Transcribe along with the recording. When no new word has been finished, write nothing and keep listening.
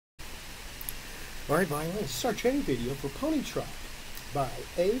Alright, violinists, this is our training video for Pony Trot by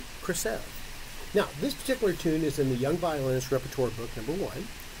Krasev. Now, this particular tune is in the Young Violinist Repertoire book #1.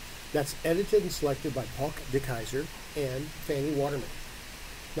 That's edited and selected by Paul de Kaiser and Fanny Waterman.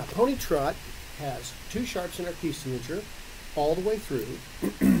 Now, Pony Trot has 2 sharps in our key signature all the way through.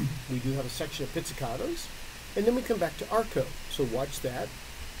 We do have a section of pizzicatos, and then we come back to arco. So watch that.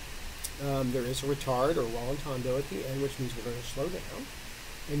 There is a retard or rallentando at the end, which means we're going to slow down.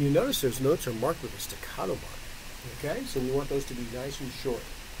 And you notice those notes are marked with a staccato mark. Okay, so we want those to be nice and short.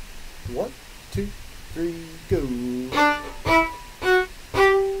 1, 2, 3, go.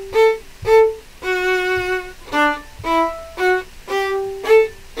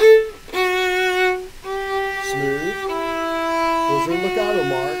 Smooth. Those are legato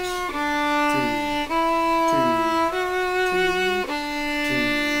marks. 2, 2, 2, 2.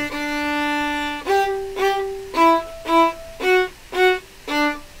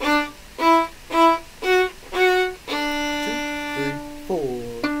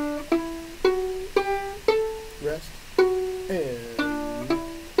 Rest and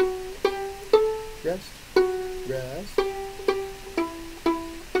rest, rest.